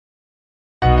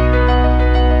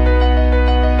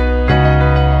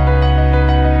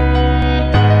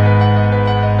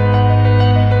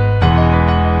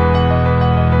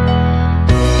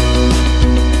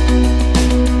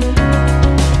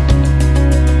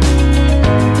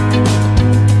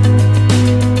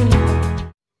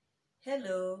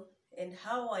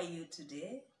are you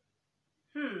today?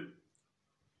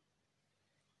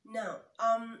 Now,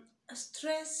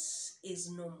 stress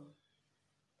is normal.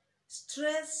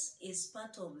 Stress is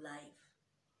part of life.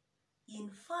 In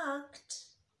fact,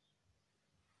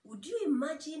 would you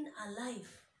imagine a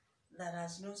life that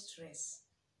has no stress?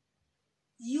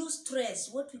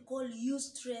 Eustress, what we call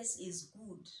eustress, is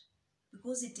good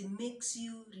because it makes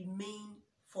you remain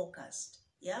focused.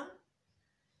 Yeah?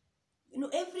 You know,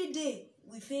 every day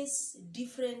we face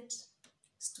different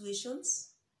situations.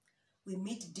 We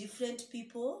meet different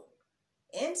people,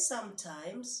 and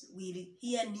sometimes we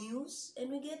hear news and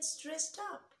we get stressed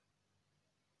up.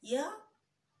 Yeah?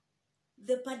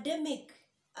 The pandemic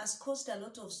has caused a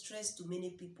lot of stress to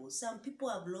many people. Some people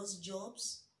have lost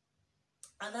jobs,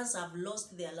 others have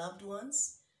lost their loved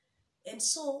ones. And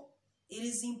so it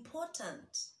is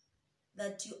important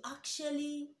that you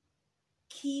actually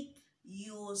keep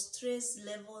your stress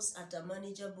levels at a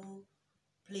manageable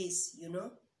place, you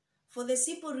know. For the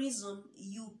simple reason,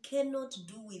 you cannot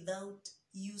do without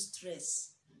eustress.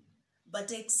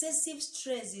 But excessive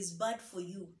stress is bad for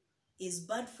you, is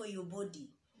bad for your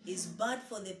body, is bad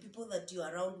for the people that you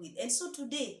are around with. And so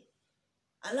today,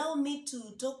 allow me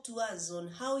to talk to us on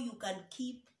how you can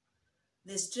keep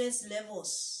the stress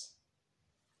levels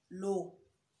low.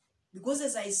 Because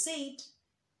as I said,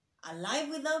 a life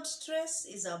without stress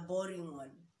is a boring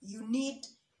one. You need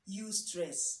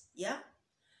eustress, yeah?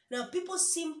 Now, people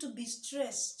seem to be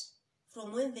stressed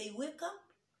from when they wake up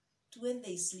to when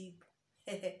they sleep.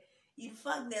 In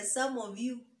fact, there are some of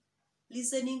you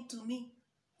listening to me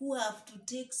who have to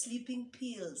take sleeping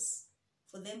pills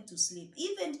for them to sleep.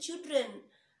 Even children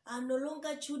are no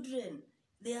longer children.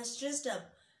 They are stressed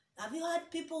up. Have you had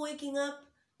people waking up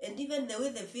and even the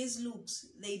way the face looks,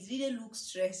 they really look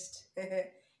stressed?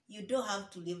 You don't have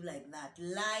to live like that.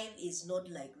 Life is not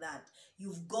like that.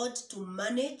 You've got to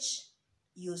manage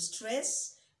your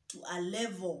stress to a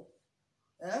level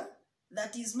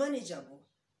that is manageable.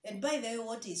 And by the way,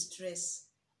 what is stress?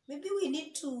 Maybe we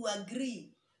need to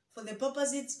agree, for the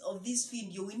purposes of this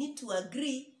video, we need to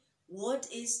agree what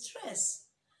is stress.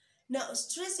 Now,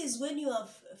 stress is when you have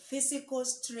physical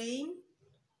strain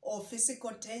or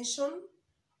physical tension,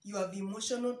 you have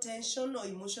emotional tension or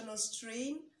emotional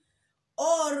strain,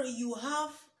 or you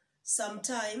have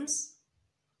sometimes,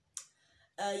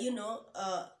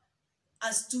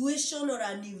 a situation or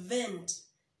an event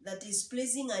that is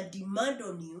placing a demand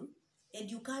on you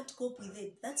and you can't cope with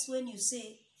it. That's when you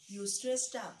say you're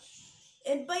stressed up.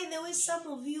 And by the way, some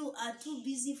of you are too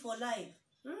busy for life.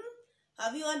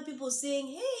 Have you heard people saying,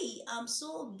 hey, I'm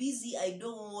so busy, I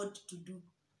don't know what to do?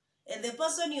 And the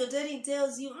person you're telling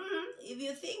tells you, if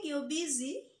you think you're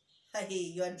busy, hey,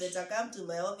 you had better come to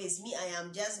my office. Me, I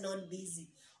am just not busy,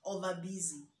 over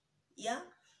busy. Yeah?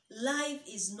 Life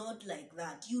is not like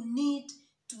that. You need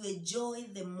to enjoy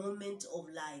the moment of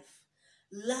life.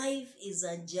 Life is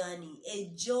a journey.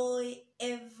 Enjoy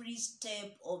every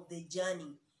step of the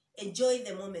journey. Enjoy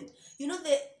the moment. You know,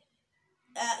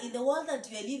 in the world that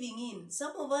we are living in,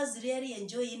 some of us rarely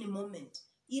enjoy any moment.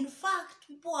 In fact,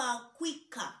 people are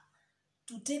quicker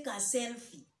to take a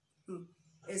selfie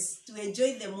as to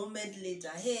enjoy the moment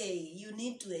later. Hey, you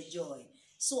need to enjoy.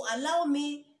 So allow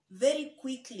me very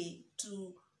quickly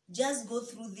to just go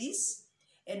through this.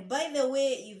 And by the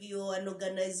way, if you're an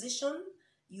organization,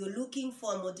 you're looking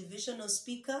for a motivational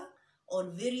speaker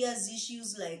on various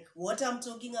issues like what I'm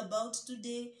talking about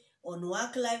today, on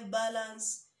work-life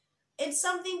balance, and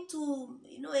something to,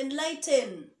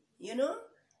 enlighten,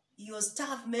 your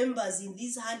staff members in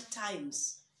these hard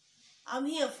times, I'm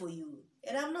here for you.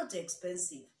 And I'm not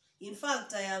expensive. In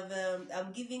fact,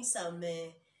 I'm giving some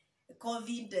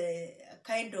COVID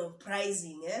kind of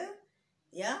pricing.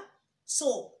 Yeah?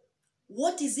 So,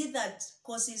 what is it that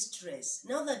causes stress?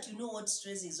 Now that you know what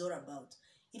stress is all about.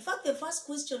 In fact, the first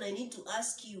question I need to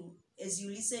ask you as you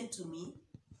listen to me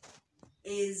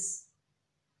is,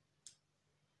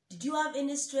 did you have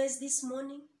any stress this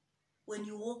morning when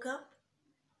you woke up?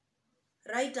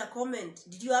 Write a comment.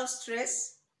 Did you have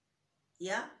stress?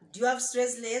 Yeah? Do you have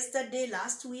stress yesterday,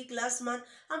 last week, last month?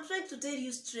 I'm trying to tell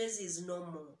you stress is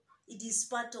normal. It is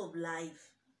part of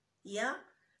life. Yeah?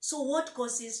 So what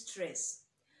causes stress?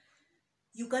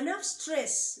 You can have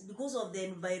stress because of the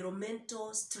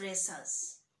environmental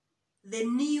stressors. The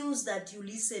news that you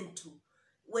listen to.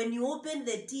 When you open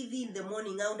the TV in the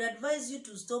morning, I would advise you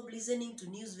to stop listening to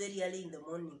news very early in the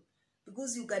morning,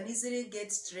 because you can easily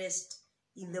get stressed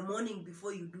in the morning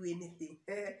before you do anything.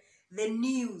 The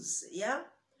news, yeah?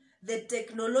 The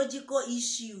technological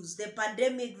issues, the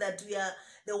pandemic that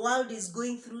the world is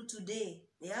going through today,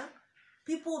 yeah?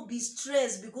 People be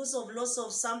stressed because of loss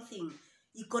of something,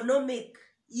 economic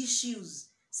issues,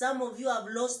 Some of you have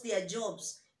lost their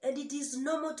jobs. And it is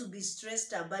normal to be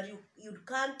stressed out, but you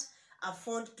can't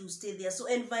afford to stay there. So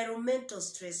environmental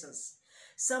stressors.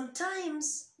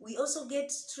 Sometimes we also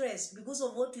get stressed because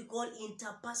of what we call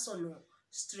interpersonal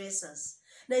stressors.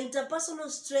 Now, interpersonal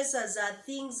stressors are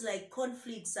things like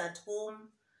conflicts at home.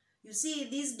 You see,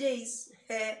 these days,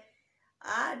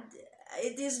 and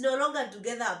it is no longer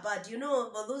together apart. You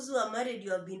know, for those who are married, you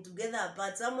have been together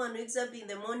apart. Someone wakes up in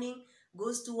the morning,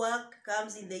 goes to work,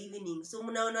 comes in the evening. So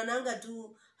mnaonananga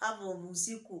tu hapo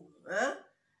usiku. Huh?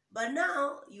 But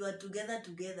now you are together.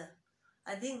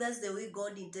 I think that's the way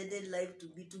God intended life to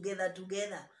be, together.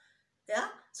 Yeah?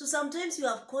 So sometimes you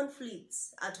have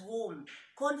conflicts at home,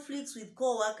 conflicts with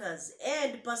co-workers,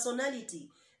 and personality.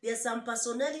 There are some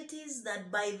personalities that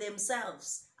by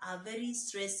themselves are very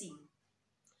stressing.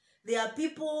 There are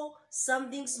people,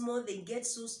 something small, they get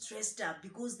so stressed up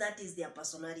because that is their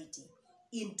personality.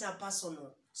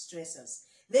 Interpersonal stressors.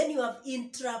 Then you have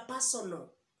intrapersonal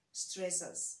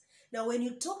stressors. Now, when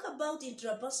you talk about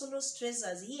intrapersonal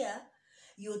stressors here,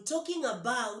 you're talking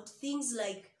about things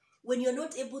like when you're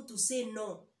not able to say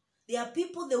no. There are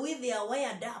people, the way they are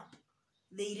wired up,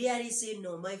 they rarely say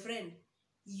no. My friend,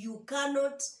 you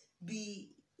cannot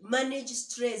manage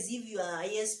stress if you are a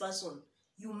yes person.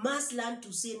 You must learn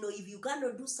to say no. If you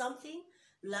cannot do something,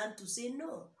 learn to say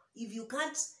no. If you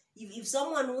can't, if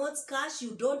someone wants cash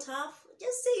you don't have,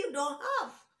 just say you don't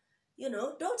have. You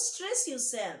know, don't stress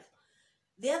yourself.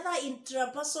 The other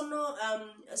intrapersonal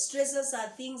stressors are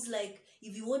things like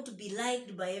if you want to be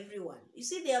liked by everyone. You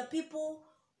see, there are people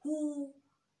who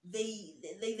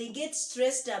they get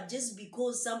stressed up just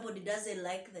because somebody doesn't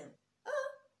like them.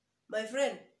 My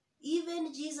friend,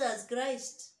 even Jesus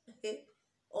Christ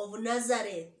of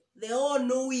Nazareth, the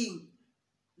all-knowing,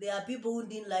 there are people who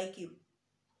didn't like him.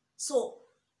 So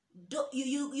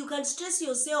you can stress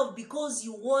yourself because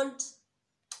you want,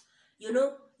 you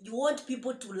know, you want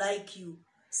people to like you.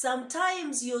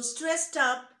 Sometimes you're stressed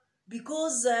up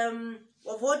because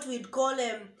of what we'd call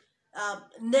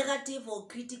negative or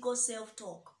critical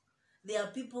self-talk. There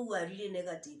are people who are really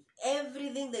negative.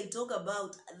 Everything they talk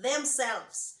about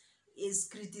themselves is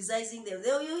criticizing them.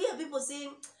 You hear people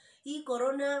saying, hii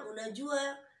corona,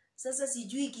 unajua, sasa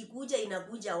sijui kikuja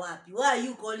inakuja wapi. Why are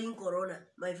you calling corona,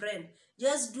 my friend?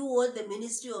 Just do what the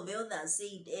Ministry of Health has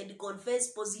said and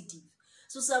confess positive.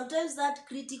 So sometimes that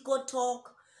critical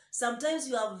talk, sometimes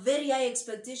you have very high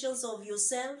expectations of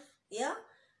yourself, yeah?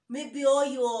 Maybe all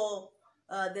your,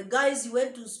 the guys you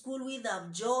went to school with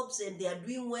have jobs and they are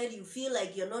doing well. You feel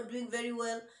like you're not doing very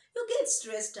well. You get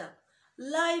stressed up.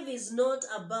 Life is not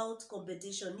about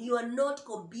competition. You are not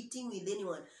competing with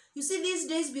anyone. You see, these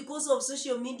days, because of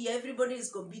social media, everybody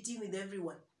is competing with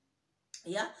everyone.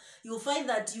 Yeah, you'll find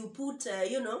that you put,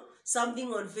 you know, something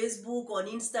on Facebook, on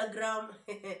Instagram,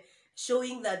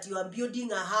 showing that you are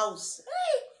building a house.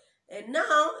 Hey! And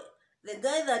now, the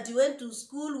guy that you went to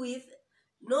school with,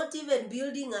 not even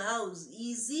building a house,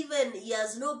 he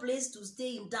has no place to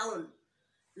stay in town.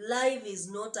 Life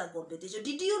is not a competition.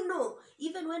 Did you know,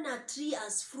 even when a tree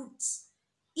has fruits,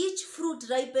 each fruit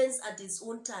ripens at its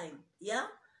own time, yeah?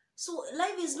 So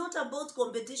life is not about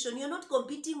competition. You're not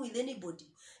competing with anybody.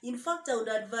 In fact, I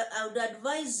would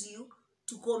advise you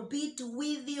to compete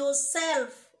with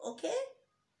yourself, okay?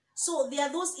 So there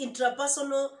are those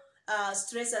intrapersonal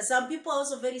stressors. Some people are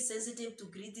also very sensitive to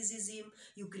criticism.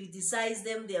 You criticize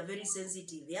them, they are very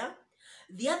sensitive, yeah?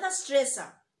 The other stressor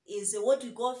is what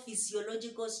we call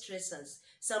physiological stressors.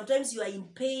 Sometimes you are in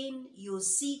pain, you're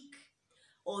sick,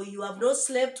 or you have not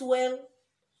slept well.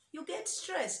 You get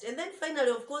stressed. And then finally,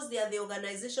 of course, there are the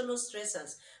organizational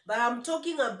stressors. But I'm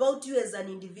talking about you as an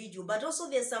individual. But also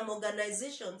there are some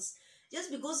organizations,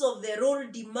 just because of the role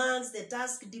demands, the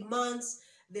task demands,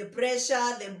 the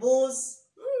pressure, the boss,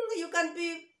 you can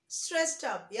be stressed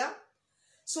up, yeah?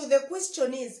 So the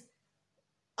question is,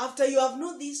 after you have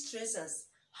known these stressors,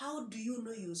 how do you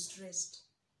know you're stressed?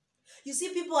 You see,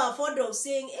 people are fond of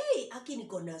saying, hey, aki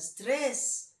niko na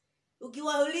stress.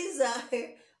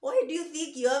 Ukiwauliza, why do you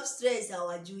think you have stress,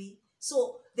 hawajui?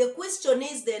 So the question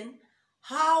is then,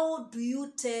 how do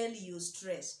you tell you're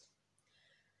stressed?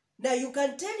 Now you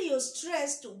can tell you're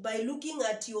stressed by looking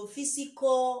at your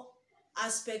physical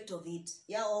aspect of it,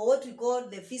 yeah, or what we call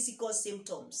the physical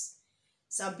symptoms.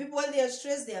 Some people, when they are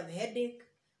stressed, they have headache.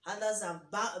 Others have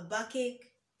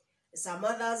backache. Some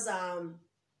others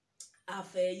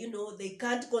have, you know, they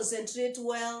can't concentrate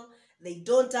well. They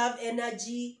don't have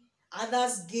energy.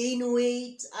 Others gain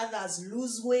weight. Others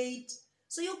lose weight.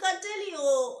 So you can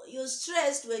tell you're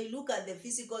stressed when you look at the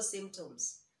physical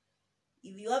symptoms.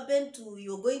 If you happen to,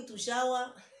 you're going to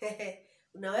shower,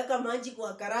 unaweka maji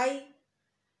kwa karai,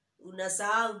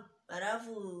 unasahau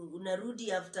Alafu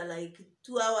unarudi after like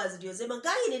 2 hours ndio sema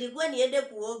kai nilikuwa niende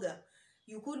kuoga.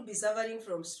 You could be suffering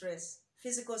from stress.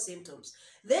 Physical symptoms.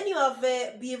 Then you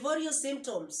have behavioral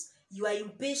symptoms. You are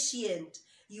impatient.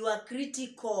 You are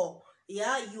critical.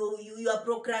 Yeah, you are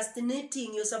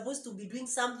procrastinating. You're supposed to be doing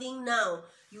something now.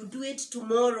 You do it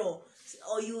tomorrow.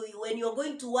 Or when you're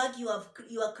going to work, you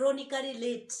are chronically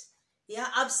late. Yeah,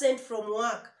 absent from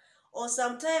work. Or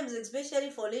sometimes, especially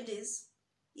for ladies,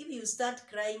 if you start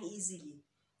crying easily,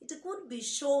 it could be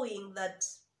showing that,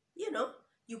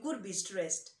 you could be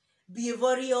stressed.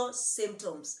 Behavioral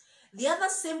symptoms. The other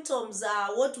symptoms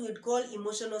are what we'd call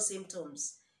emotional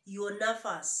symptoms. You're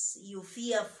nervous, you're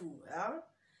fearful,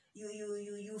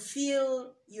 you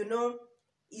feel,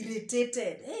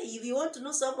 irritated. Hey, if you want to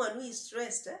know someone who is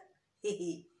stressed,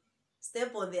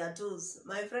 step on their toes,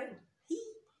 my friend.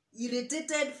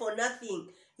 Irritated for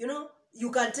nothing, you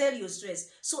can tell you're stressed.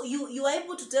 So you are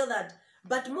able to tell that.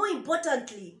 But more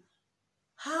importantly,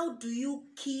 how do you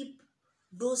keep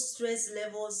those stress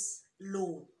levels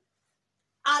low?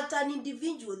 At an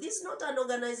individual, this is not an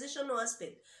organizational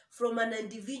aspect, from an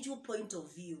individual point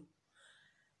of view.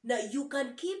 Now, you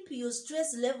can keep your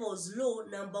stress levels low,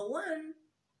 number one,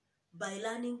 by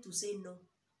learning to say no.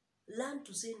 Learn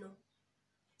to say no.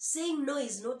 Saying no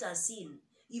is not a sin.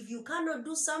 If you cannot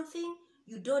do something,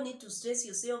 you don't need to stress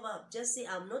yourself up. Just say,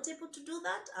 I'm not able to do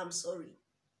that, I'm sorry.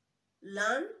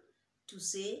 Learn to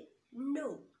say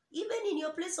no. Even in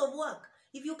your place of work,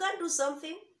 if you can't do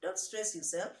something, don't stress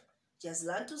yourself. Just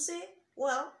learn to say,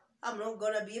 well, I'm not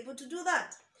going to be able to do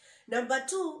that. Number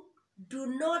two, do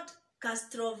not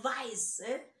catastrophize.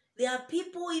 There are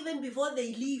people, even before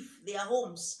they leave their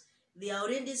homes, they are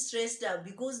already stressed out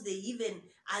because they even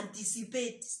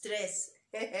anticipate stress.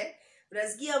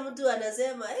 Unasikia mtu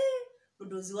anasema,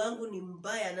 mdozi wangu ni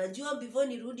mbaya. Najua before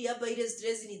nirudi hapa ile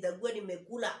stress nitakuwa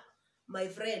nimekula. My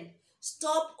friend,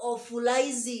 stop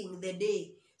awfulizing the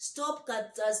day. Stop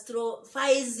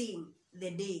catastrophizing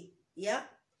the day. Yeah?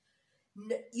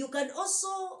 You can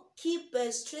also keep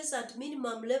stress at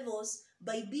minimum levels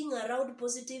by being around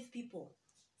positive people.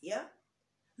 Yeah?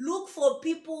 Look for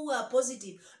people who are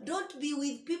positive. Don't be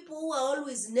with people who are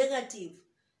always negative.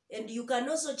 And you can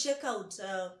also check out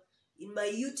in my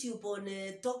YouTube on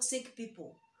toxic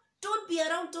people. Don't be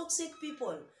around toxic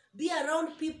people. Be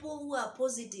around people who are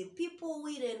positive. People who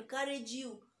will encourage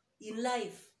you in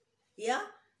life. Yeah?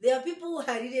 There are people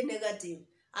who are really negative.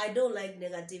 I don't like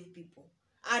negative people.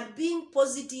 And being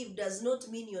positive does not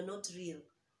mean you're not real.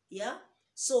 Yeah?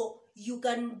 So you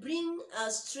can bring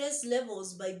stress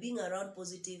levels by being around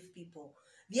positive people.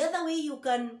 The other way you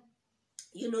can,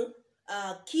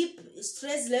 keep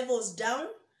stress levels down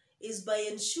is by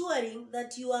ensuring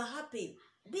that you are happy.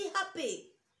 Be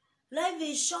happy. Life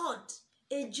is short.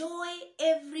 Enjoy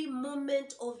every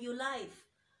moment of your life.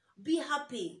 Be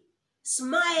happy.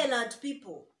 Smile at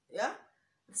people. Yeah?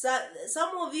 So,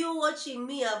 some of you watching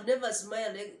me have never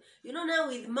smiled. Now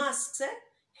with masks,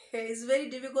 it's very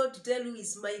difficult to tell who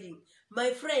is smiling.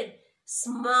 My friend,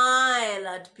 smile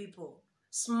at people.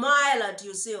 Smile at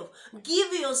yourself.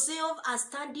 Give yourself a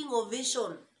standing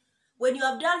ovation. When you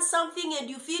have done something and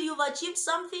you feel you've achieved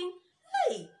something,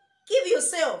 hey, give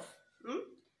yourself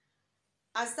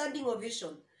a standing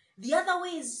ovation. The other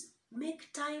way is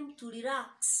make time to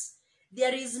relax.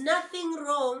 There is nothing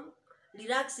wrong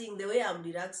relaxing the way I'm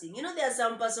relaxing. There are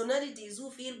some personalities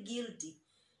who feel guilty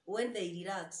when they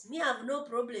relax. Me, I have no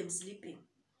problem sleeping.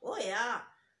 Oh yeah,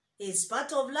 it's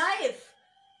part of life.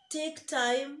 Take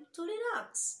time to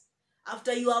relax.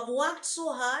 After you have worked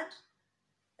so hard,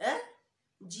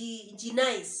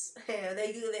 nice.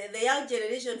 The young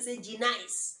generation say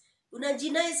nice. Una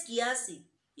nice kiasi.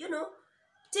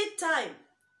 Take time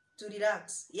to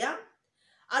relax. Yeah?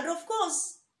 And of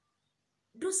course,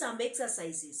 do some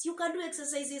exercises. You can do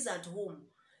exercises at home.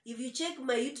 If you check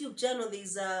my YouTube channel,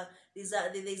 there's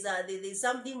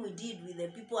something we did with the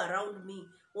people around me.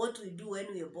 What we do when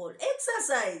we are bored.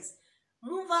 Exercise.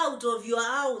 Move out of your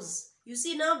house. You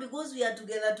see now, because we are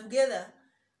together,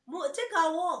 take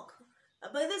a walk.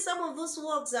 By the way, some of those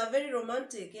walks are very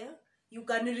romantic. Yeah, you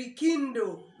can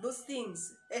rekindle those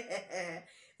things,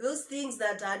 those things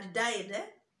that had died.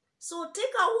 So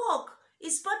take a walk.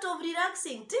 It's part of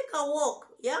relaxing. Take a walk.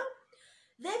 Yeah.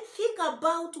 Then think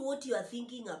about what you are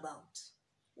thinking about.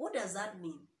 What does that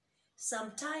mean?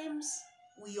 Sometimes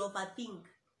we overthink.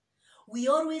 We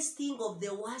always think of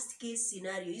the worst case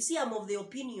scenario. You see, I'm of the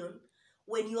opinion,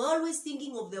 when you're always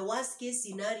thinking of the worst case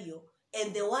scenario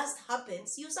and the worst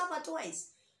happens, you suffer twice.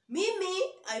 Me,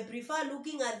 I prefer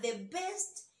looking at the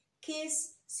best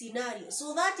case scenario,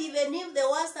 so that even if the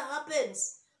worst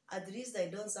happens, at least I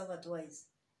don't suffer twice.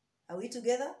 Are we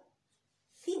together?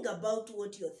 Think about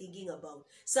what you're thinking about.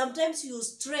 Sometimes you're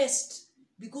stressed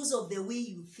because of the way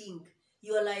you think.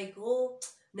 You're like, oh,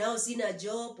 now sina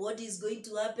job, what is going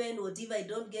to happen? What if I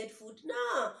don't get food?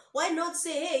 Nah, why not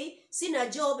say, hey, sina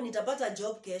job, nitapata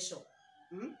job kesho.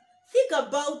 Think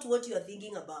about what you're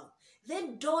thinking about.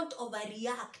 Then don't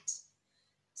overreact.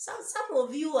 Some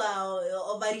of you are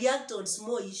overreact on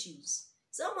small issues.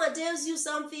 Someone tells you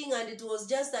something and it was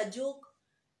just a joke.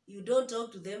 You don't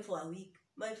talk to them for a week.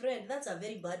 My friend, that's a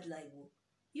very bad life.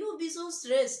 You will be so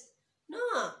stressed.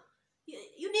 No.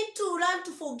 You need to learn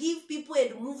to forgive people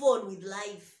and move on with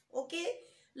life. Okay?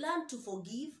 Learn to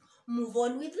forgive, move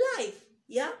on with life.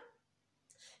 Yeah?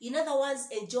 In other words,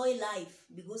 enjoy life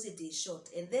because it is short.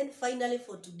 And then finally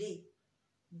for today,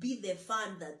 be the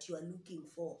fun that you are looking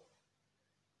for.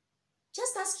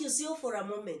 Just ask yourself for a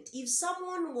moment, if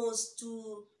someone was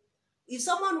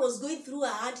going through a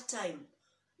hard time,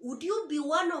 would you be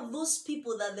one of those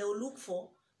people that they will look for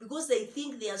because they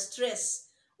think their stress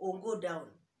will go down?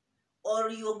 Or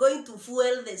you're going to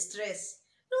fuel the stress?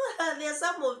 No, there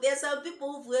are some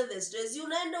people who fuel the stress.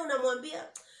 Unaenda unamwambia,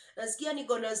 nasikia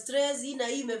niko na stress, hii na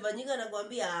hii imefanyika,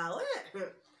 nakwambia,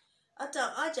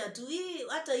 hata acha tu hii,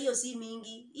 hata hiyo si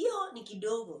mingi, hiyo ni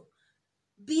kidogo.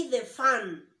 Be the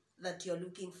fun that you're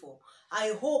looking for.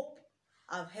 I hope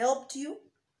I've helped you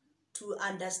to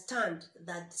understand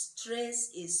that stress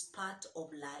is part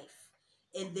of life.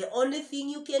 And the only thing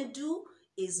you can do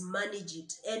is manage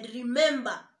it. And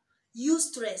remember,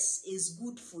 Eustress is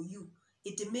good for you.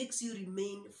 It makes you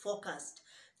remain focused.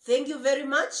 Thank you very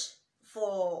much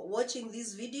for watching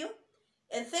this video.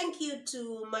 And thank you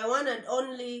to my one and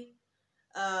only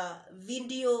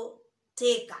video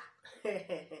taker,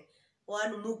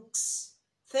 one Mooks.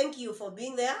 Thank you for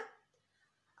being there.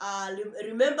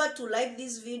 Remember to like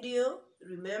this video.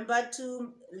 Remember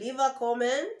to leave a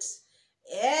comment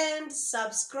and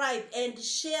subscribe and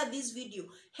share this video.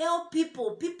 Help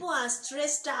people. People are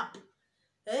stressed up.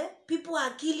 People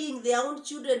are killing their own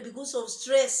children because of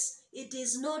stress. It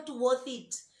is not worth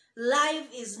it. Life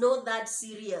is not that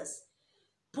serious.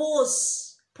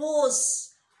 Pause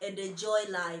and enjoy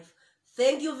life.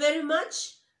 Thank you very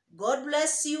much. God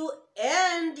bless you.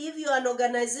 And if you are an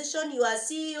organization, you are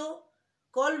CEO,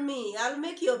 call me. I'll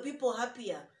make your people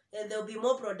happier and they'll be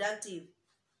more productive.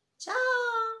 Ciao.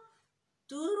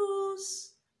 Turus.